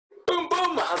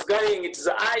how's it going? It's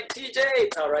I, TJ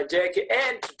Tarajek,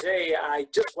 and today I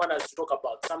just want us to talk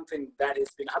about something that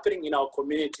has been happening in our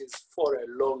communities for a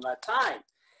longer time.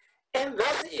 And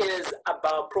that is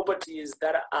about properties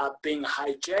that are being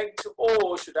hijacked,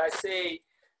 or should I say,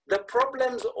 the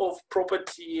problems of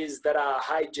properties that are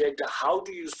hijacked. How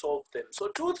do you solve them? So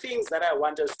two things that I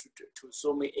want us to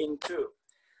zoom into.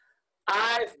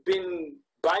 I've been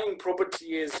buying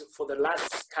properties for the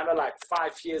last kind of like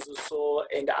 5 years or so,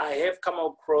 and I have come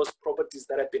across properties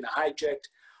that have been hijacked.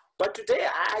 But today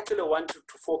I actually want to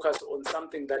focus on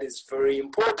something that is very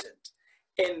important.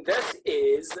 And this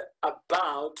is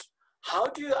about how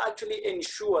do you actually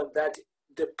ensure that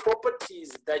the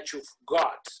properties that you've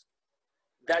got,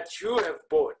 that you have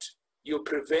bought, you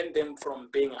prevent them from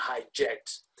being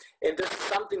hijacked. And this is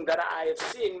something that I have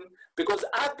seen because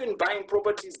I've been buying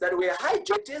properties that were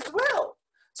hijacked as well.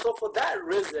 So for that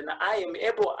reason, I am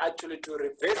able actually to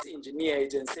reverse engineer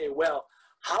it and say, well,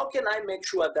 how can I make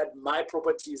sure that my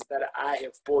properties that I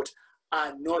have bought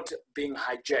are not being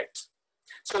hijacked?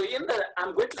 So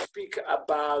I'm going to speak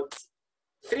about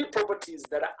 3 properties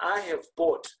that I have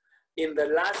bought in the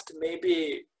last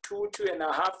maybe two and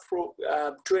a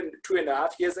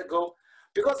half years ago,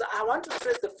 because I want to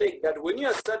stress the fact that when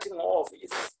you're starting off,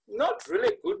 it's not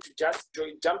really good to just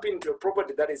jump into a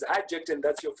property that is hijacked and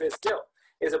that's your first deal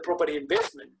as a property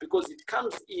investment, because it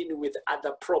comes in with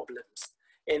other problems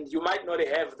and you might not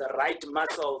have the right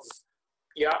muscles.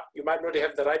 Yeah, you might not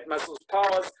have the right muscles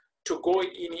powers to go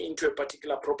into a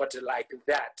particular property like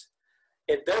that.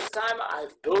 At this time,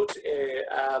 I've built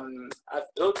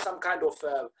some kind of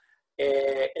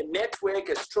a network,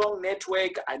 a strong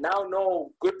network. I now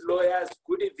know good lawyers,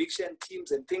 good eviction teams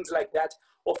and things like that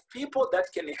of people that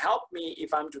can help me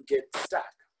if I'm to get stuck,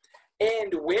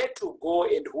 and where to go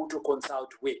and who to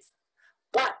consult with.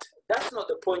 But that's not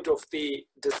the point of the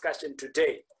discussion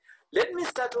today. Let me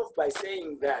start off by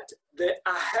saying that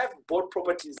I have bought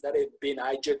properties that have been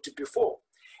hijacked before.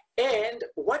 And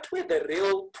what were the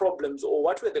real problems, or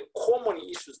what were the common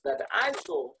issues that I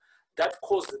saw that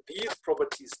caused these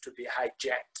properties to be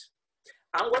hijacked?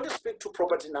 I'm going to speak to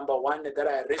property number 1 that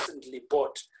I recently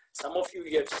bought. Some of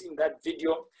you have seen that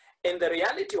video. And the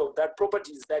reality of that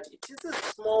property is that it is a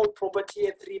small property,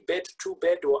 a 3-bed,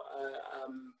 2-bed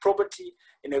property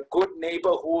in a good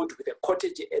neighborhood with a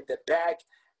cottage at the back.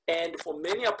 And for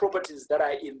many properties that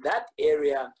are in that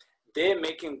area, they're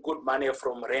making good money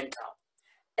from rental.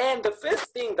 And the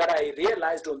first thing that I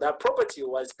realized on that property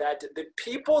was that the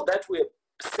people that were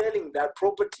selling that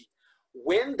property,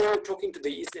 when they were talking to the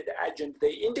estate agent,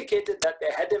 they indicated that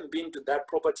they hadn't been to that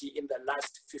property in the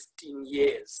last 15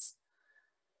 years.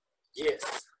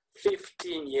 Yes,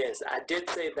 15 years. I did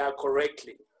say that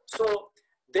correctly. So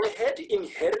they had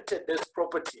inherited this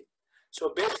property.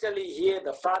 So basically here,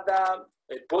 the father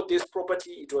had bought this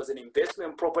property. It was an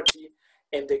investment property,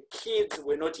 and the kids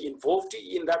were not involved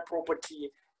in that property.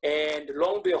 And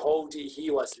long and behold, he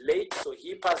was late, so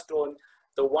he passed on.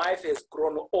 The wife has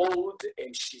grown old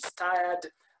and she's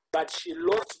tired, but she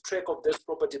lost track of this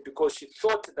property because she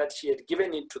thought that she had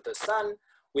given it to the son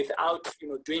without,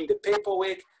 doing the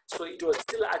paperwork. So it was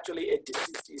still actually a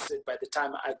deceased estate by the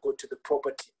time I got to the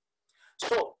property.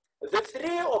 So the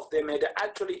 3 of them had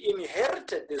actually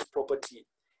inherited this property,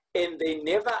 and they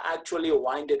never actually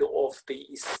winded off the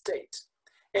estate.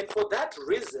 And for that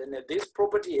reason, this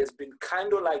property has been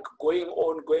kind of like going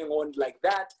on like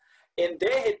that. And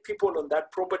they had people on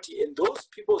that property, and those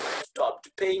people stopped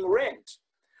paying rent.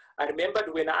 I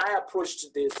remembered when I approached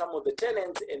some of the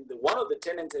tenants, and one of the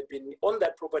tenants had been on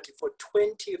that property for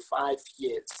 25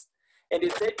 years. And he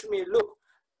said to me, look,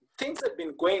 things had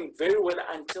been going very well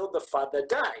until the father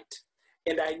died.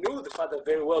 And I knew the father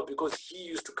very well because he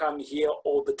used to come here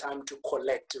all the time to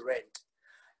collect rent.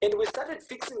 And we started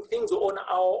fixing things on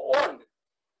our own.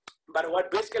 But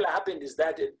what basically happened is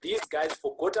that these guys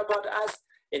forgot about us,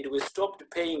 and we stopped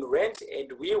paying rent,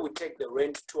 and we would take the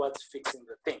rent towards fixing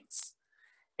the things.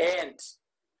 And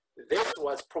this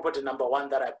was property number 1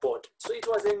 that I bought. So it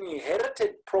was an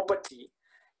inherited property.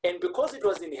 And because it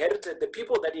was inherited, the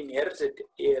people that inherited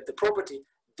the property,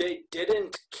 they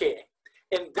didn't care.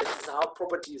 And this is how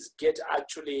properties get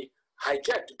actually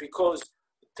hijacked, because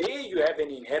there you have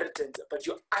an inheritance, but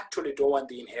you actually don't want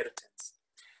the inheritance.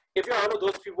 If you're one of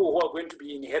those people who are going to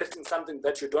be inheriting something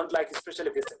that you don't like, especially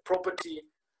if it's a property,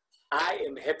 I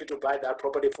am happy to buy that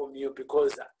property from you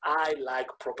because I like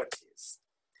properties.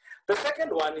 The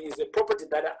second one is a property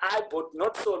that I bought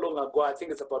not so long ago. I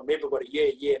think it's maybe about a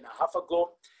year and a half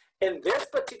ago. And this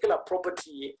particular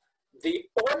property, the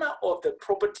owner of the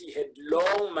property had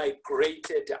long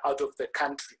migrated out of the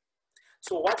country.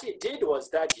 So what he did was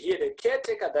that he had a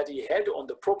caretaker that he had on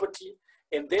the property,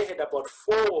 and they had about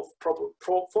four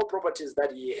properties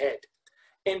that he had.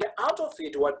 And out of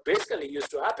it, what basically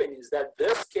used to happen is that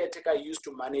this caretaker used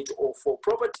to manage all four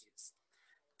properties.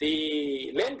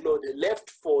 The landlord left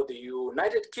for the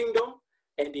United Kingdom,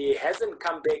 and he hasn't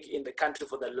come back in the country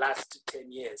for the last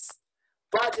 10 years.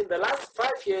 But in the last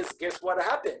 5 years, guess what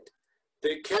happened?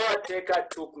 The caretaker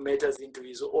took matters into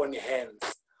his own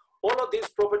hands. All of these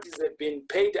properties have been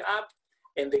paid up,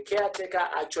 and the caretaker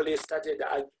actually started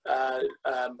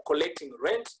collecting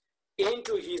rent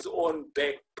into his own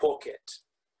back pocket.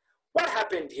 What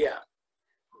happened here?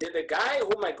 Did the guy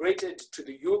who migrated to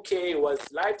the UK,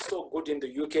 was life so good in the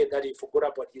UK that he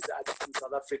forgot about his assets in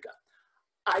South Africa?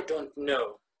 I don't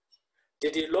know.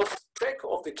 Did he lose track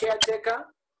of the caretaker?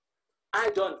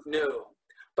 I don't know.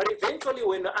 But eventually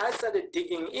when I started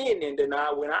digging in, and then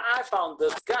when I found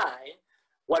this guy,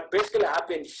 what basically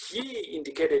happened, he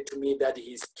indicated to me that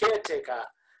his caretaker,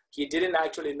 he didn't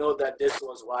actually know that this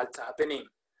was what's happening.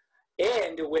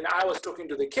 And when I was talking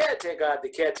to the caretaker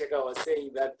was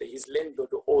saying that his landlord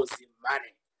owes him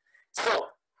money. So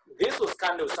this was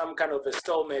kind of some kind of a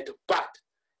stalemate, but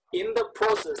in the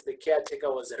process, the caretaker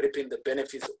was reaping the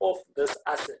benefits of this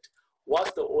asset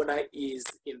whilst the owner is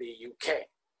in the UK.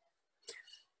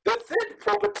 The third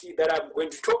property that I'm going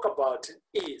to talk about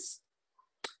is,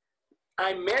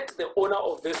 I met the owner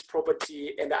of this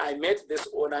property, and I met this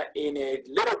owner in a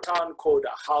little town called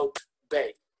Hout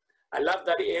Bay. I love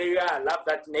that area. I love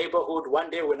that neighborhood. One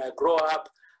day when I grow up,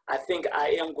 I think I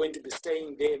am going to be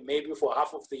staying there maybe for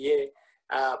half of the year,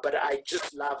 but I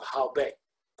just love Hout Bay.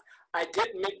 I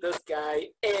did meet this guy,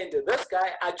 and this guy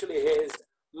actually has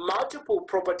multiple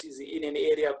properties in an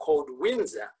area called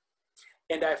Windsor.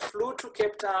 And I flew to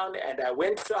Cape Town, and I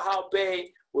went to Hout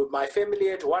Bay with my family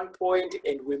at one point,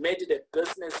 and we made it a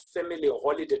business family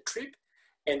holiday trip.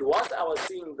 And whilst I was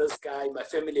seeing this guy, my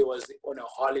family was on a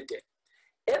holiday.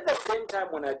 At the same time,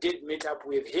 when I did meet up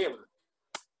with him,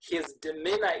 his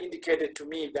demeanor indicated to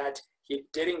me that he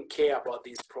didn't care about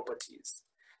these properties.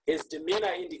 His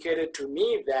demeanor indicated to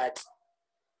me that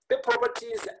the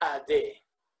properties are there.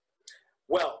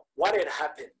 Well, what had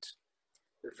happened?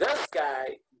 This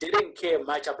guy didn't care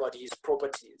much about his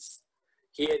properties.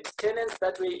 He had tenants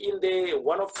that were in there.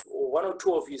 One or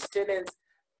two of his tenants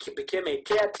became a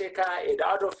caretaker, and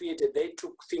out of it, they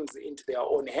took things into their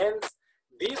own hands.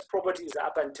 These properties,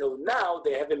 up until now,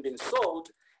 they haven't been sold.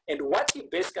 And what he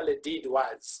basically did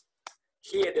was,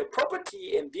 he had a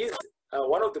property, and this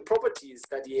one of the properties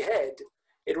that he had,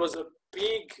 it was a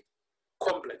big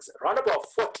complex, around about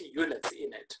 40 units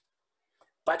in it.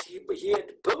 But he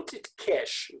had built it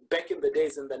cash back in the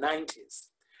days in the 90s.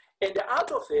 And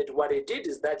out of it, what he did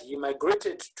is that he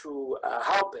migrated to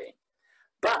Hout Bay.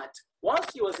 But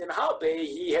once he was in Hout Bay,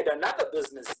 he had another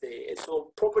business there. And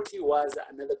so property was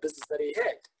another business that he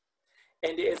had.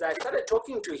 And as I started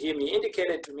talking to him, he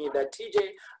indicated to me that,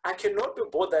 TJ, I cannot be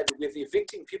bothered with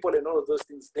evicting people and all of those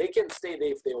things. They can stay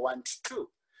there if they want to.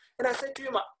 And I said to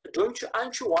him,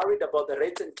 aren't you worried about the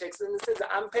rates and taxes? And he says,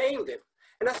 I'm paying them.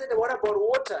 And I said, what about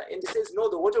water? And he says, no,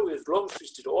 the water we've long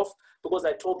switched it off because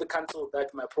I told the council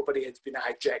that my property has been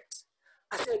hijacked.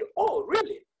 I said, oh,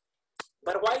 really?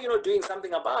 But why are you not doing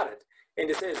something about it? And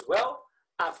he says, well,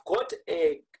 I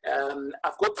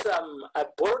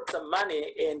borrowed some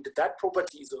money, and that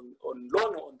property is on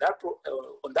loan on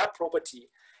that property.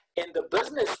 And the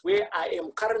business where I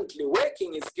am currently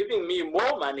working is giving me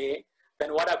more money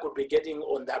than what I could be getting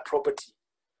on that property.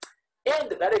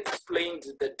 And that explained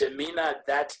the demeanor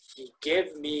that he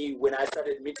gave me when I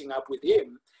started meeting up with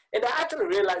him. And I actually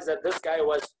realized that this guy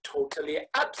was totally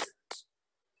absent.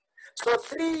 So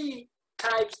three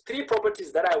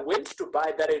properties that I went to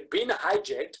buy that had been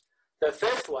hijacked. The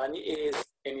first one is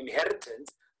an inheritance.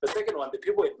 The second one, the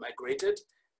people had migrated.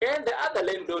 And the other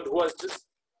landlord who was just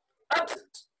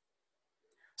absent.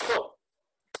 So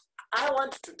I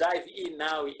want to dive in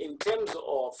now in terms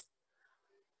of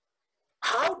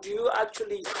how do you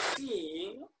actually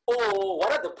see, or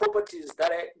what are the properties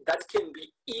that can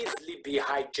be easily be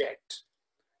hijacked,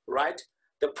 right?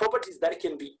 The properties that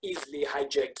can be easily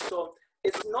hijacked. So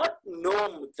it's not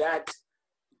normal that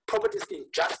properties can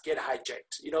just get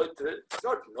hijacked. You know, it's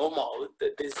not normal.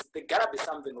 There gotta be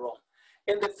something wrong.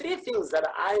 And the three things that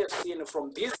I have seen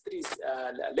from these three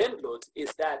landlords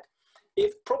is that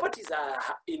if properties are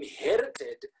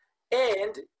inherited,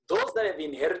 and those that have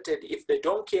inherited, if they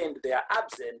don't care and they are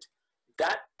absent,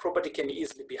 that property can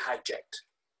easily be hijacked.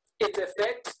 It's a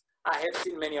fact. I have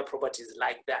seen many properties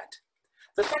like that.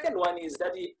 The second one is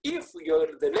that if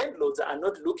the landlords are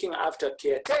not looking after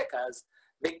caretakers,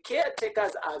 the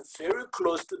caretakers are very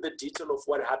close to the detail of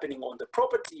what's happening on the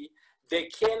property. They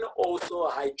can also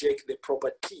hijack the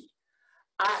property.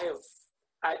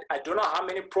 I don't know how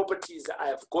many properties I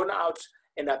have gone out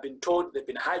and I've been told they've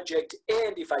been hijacked.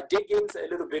 And if I dig in a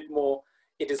little bit more,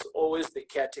 it is always the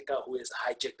caretaker who has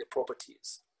hijacked the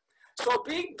properties. So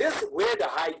being this word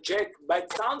hijack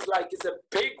might sound like it's a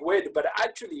big word, but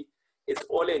actually it's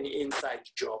all an inside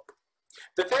job.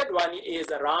 The third one is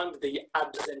around the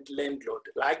absent landlord,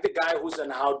 like the guy who's on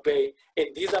Hout Bay. And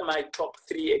these are my top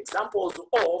 3 examples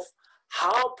of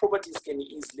how properties can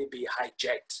easily be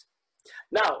hijacked.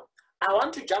 Now, I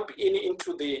want to jump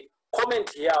into the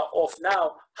comment here of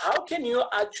now, how can you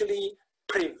actually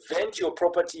prevent your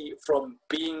property from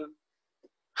being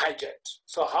hijacked?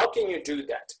 So how can you do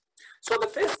that? So the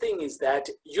first thing is that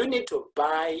you need to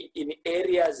buy in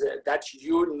areas that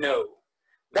you know.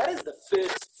 That is the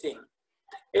first thing.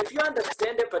 If you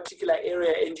understand a particular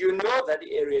area and you know that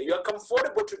area, you're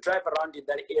comfortable to drive around in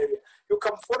that area, you're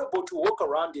comfortable to walk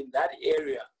around in that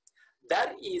area,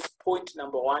 that is point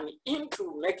number 1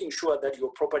 into making sure that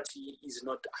your property is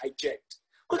not hijacked.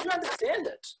 Because you understand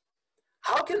it.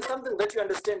 How can something that you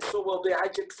understand so well be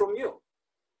hijacked from you?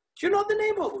 You know the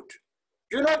neighborhood.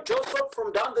 You know Joseph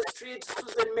from down the street,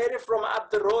 Susan Mary from up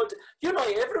the road. You know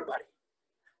everybody.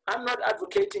 I'm not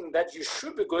advocating that you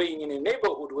should be going in a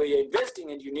neighborhood where you're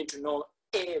investing and you need to know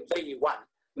everyone.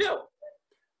 No.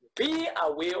 Be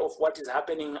aware of what is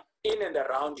happening in and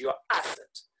around your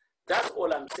asset. That's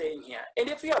all I'm saying here. And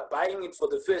if you are buying it for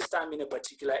the first time in a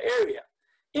particular area,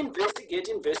 investigate,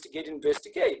 investigate,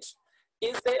 investigate.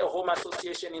 Is there a home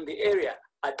association in the area?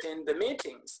 Attend the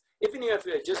meetings. Even if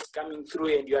you're just coming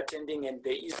through and you're attending and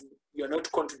you're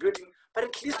not contributing, but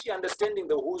at least you're understanding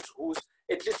the who's,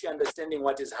 at least you're understanding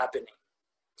what is happening.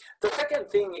 The second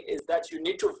thing is that you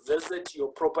need to visit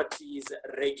your properties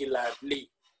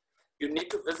regularly. You need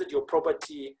to visit your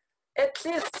property at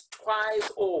least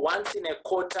twice or once in a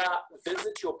quarter.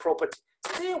 Visit your property.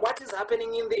 See what is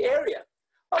happening in the area.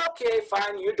 Okay,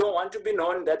 fine, you don't want to be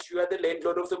known that you are the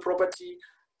landlord of the property.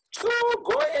 So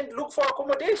go and look for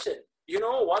accommodation,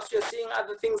 whilst you're seeing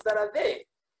other things that are there,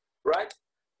 right?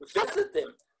 Visit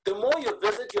them. The more you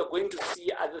visit, you're going to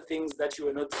see other things that you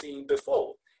were not seeing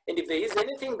before. And if there is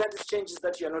anything that is changes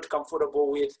that you're not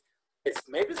comfortable with,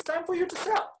 maybe it's time for you to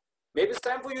sell. Maybe it's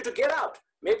time for you to get out.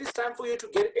 Maybe it's time for you to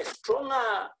get a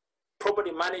stronger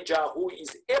property manager who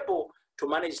is able to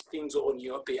manage things on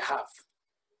your behalf.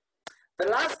 The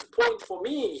last point for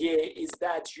me here is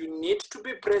that you need to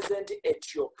be present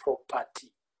at your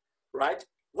property, right?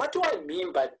 What do I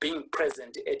mean by being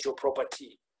present at your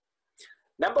property?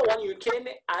 Number 1, you can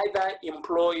either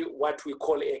employ what we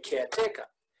call a caretaker.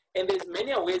 And there's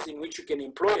many ways in which you can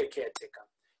employ a caretaker.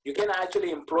 You can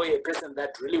actually employ a person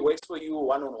that really works for you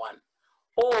one-on-one.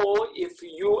 Or if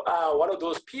you are one of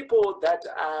those people that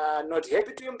are not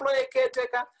happy to employ a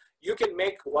caretaker, you can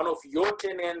make one of your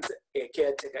tenants a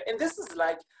caretaker. And this is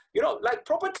like, like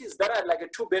properties that are like a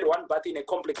 2-bed, 1-bath in a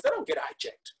complex, they don't get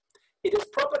hijacked. It is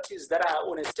properties that are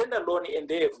on a standalone and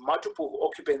they have multiple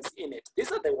occupants in it.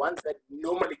 These are the ones that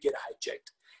normally get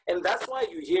hijacked. And that's why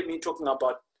you hear me talking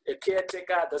about a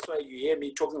caretaker. That's why you hear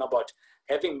me talking about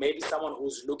having maybe someone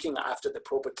who's looking after the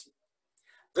property.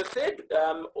 The third,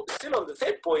 still on the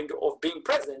third point of being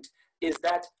present, is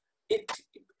that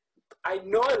I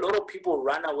know a lot of people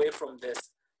run away from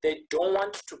this. They don't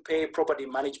want to pay property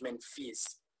management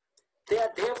fees. They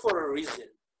are there for a reason.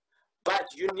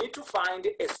 But you need to find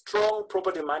a strong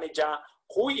property manager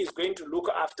who is going to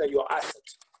look after your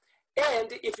asset.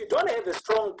 And if you don't have a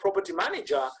strong property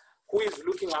manager who is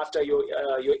looking after your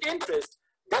interest,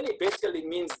 then it basically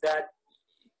means that,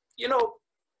 I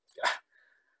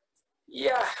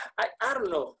don't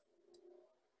know.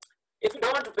 If you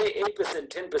don't want to pay 8%,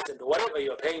 10%, or whatever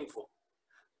you're paying for,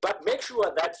 but make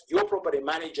sure that your property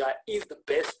manager is the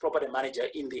best property manager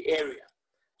in the area.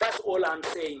 That's all I'm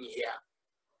saying here.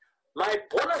 My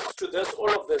bonus to this,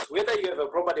 all of this, whether you have a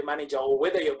property manager or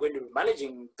whether you're going to be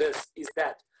managing this, is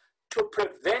that to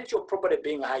prevent your property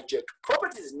being hijacked.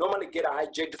 Properties normally get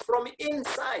hijacked from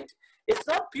inside. It's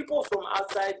not people from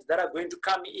outside that are going to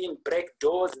come in, break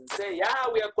doors and say, yeah,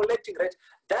 we are collecting rent.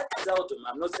 That's seldom.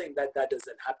 I'm not saying that that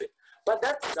doesn't happen, but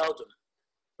that's seldom,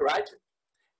 right?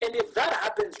 And if that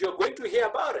happens, you're going to hear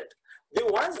about it. The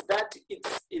ones that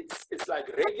it's like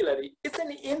regularly, it's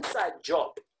an inside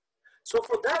job. So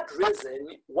for that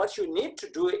reason, what you need to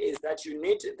do is that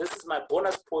this is my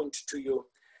bonus point to you,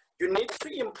 you need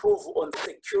to improve on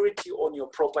security on your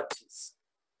properties.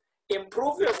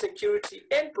 Improve your security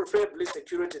and preferably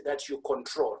security that you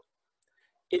control.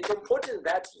 It's important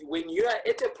that when you are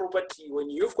at a property, when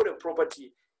you've got a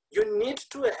property, you need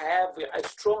to have a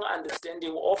strong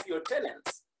understanding of your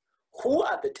tenants. Who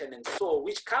are the tenants? So,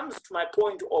 which comes to my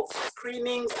point of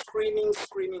screening.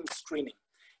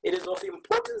 it is of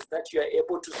importance that you are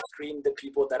able to screen the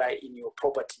people that are in your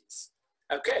properties.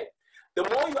 Okay, the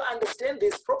more you understand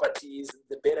these properties,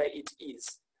 the better it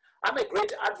is. I'm a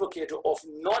great advocate of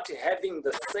not having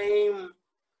the same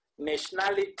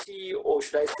nationality, or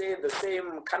should I say the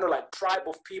same kind of like tribe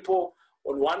of people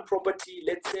on one property.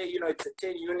 Let's say, you know, it's a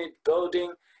 10-unit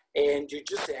building and you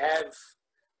just have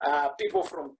people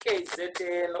from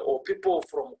KZN or people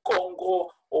from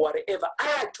Congo or whatever.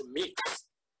 I like to mix,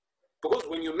 because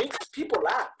when you mix people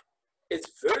up, it's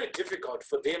very difficult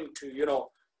for them to, you know,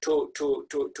 to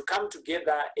come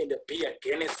together and be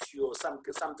against you or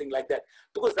something like that.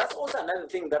 Because that's also another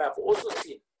thing that I've also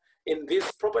seen in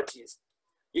these properties.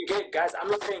 You get guys, I'm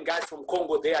not saying guys from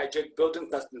Congo, they hijack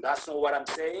buildings, that's not what I'm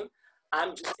saying.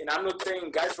 I'm not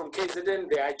saying guys from KZN,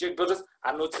 they hijack buildings,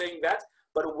 I'm not saying that.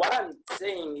 But what I'm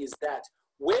saying is that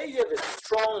where you have a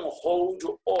strong hold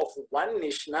of one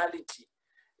nationality,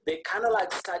 they kind of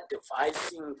like start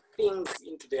devising things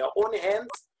into their own hands,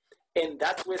 and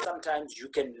that's where sometimes you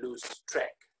can lose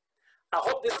track. I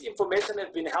hope this information has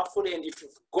been helpful, and if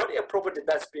you've got a property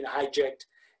that's been hijacked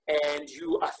and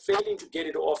you are failing to get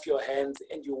it off your hands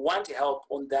and you want help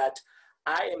on that,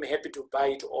 I am happy to buy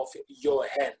it off your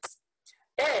hands.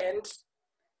 And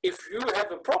if you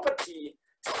have a property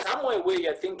somewhere where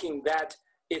you're thinking that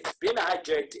it's been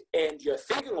hijacked and you're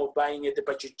thinking of buying it,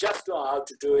 but you just don't know how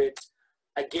to do it,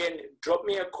 again, drop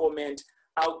me a comment.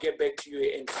 I'll get back to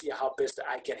you and see how best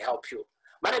I can help you.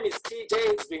 My name is TJ.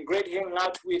 It's been great hanging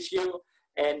out with you.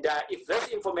 And if this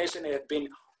information has been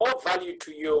of value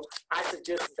to you, I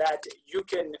suggest that you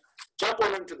can jump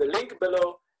on into the link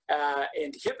below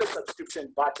and hit the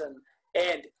subscription button,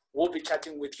 and we'll be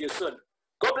chatting with you soon.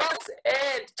 God bless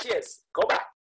and cheers. Go back.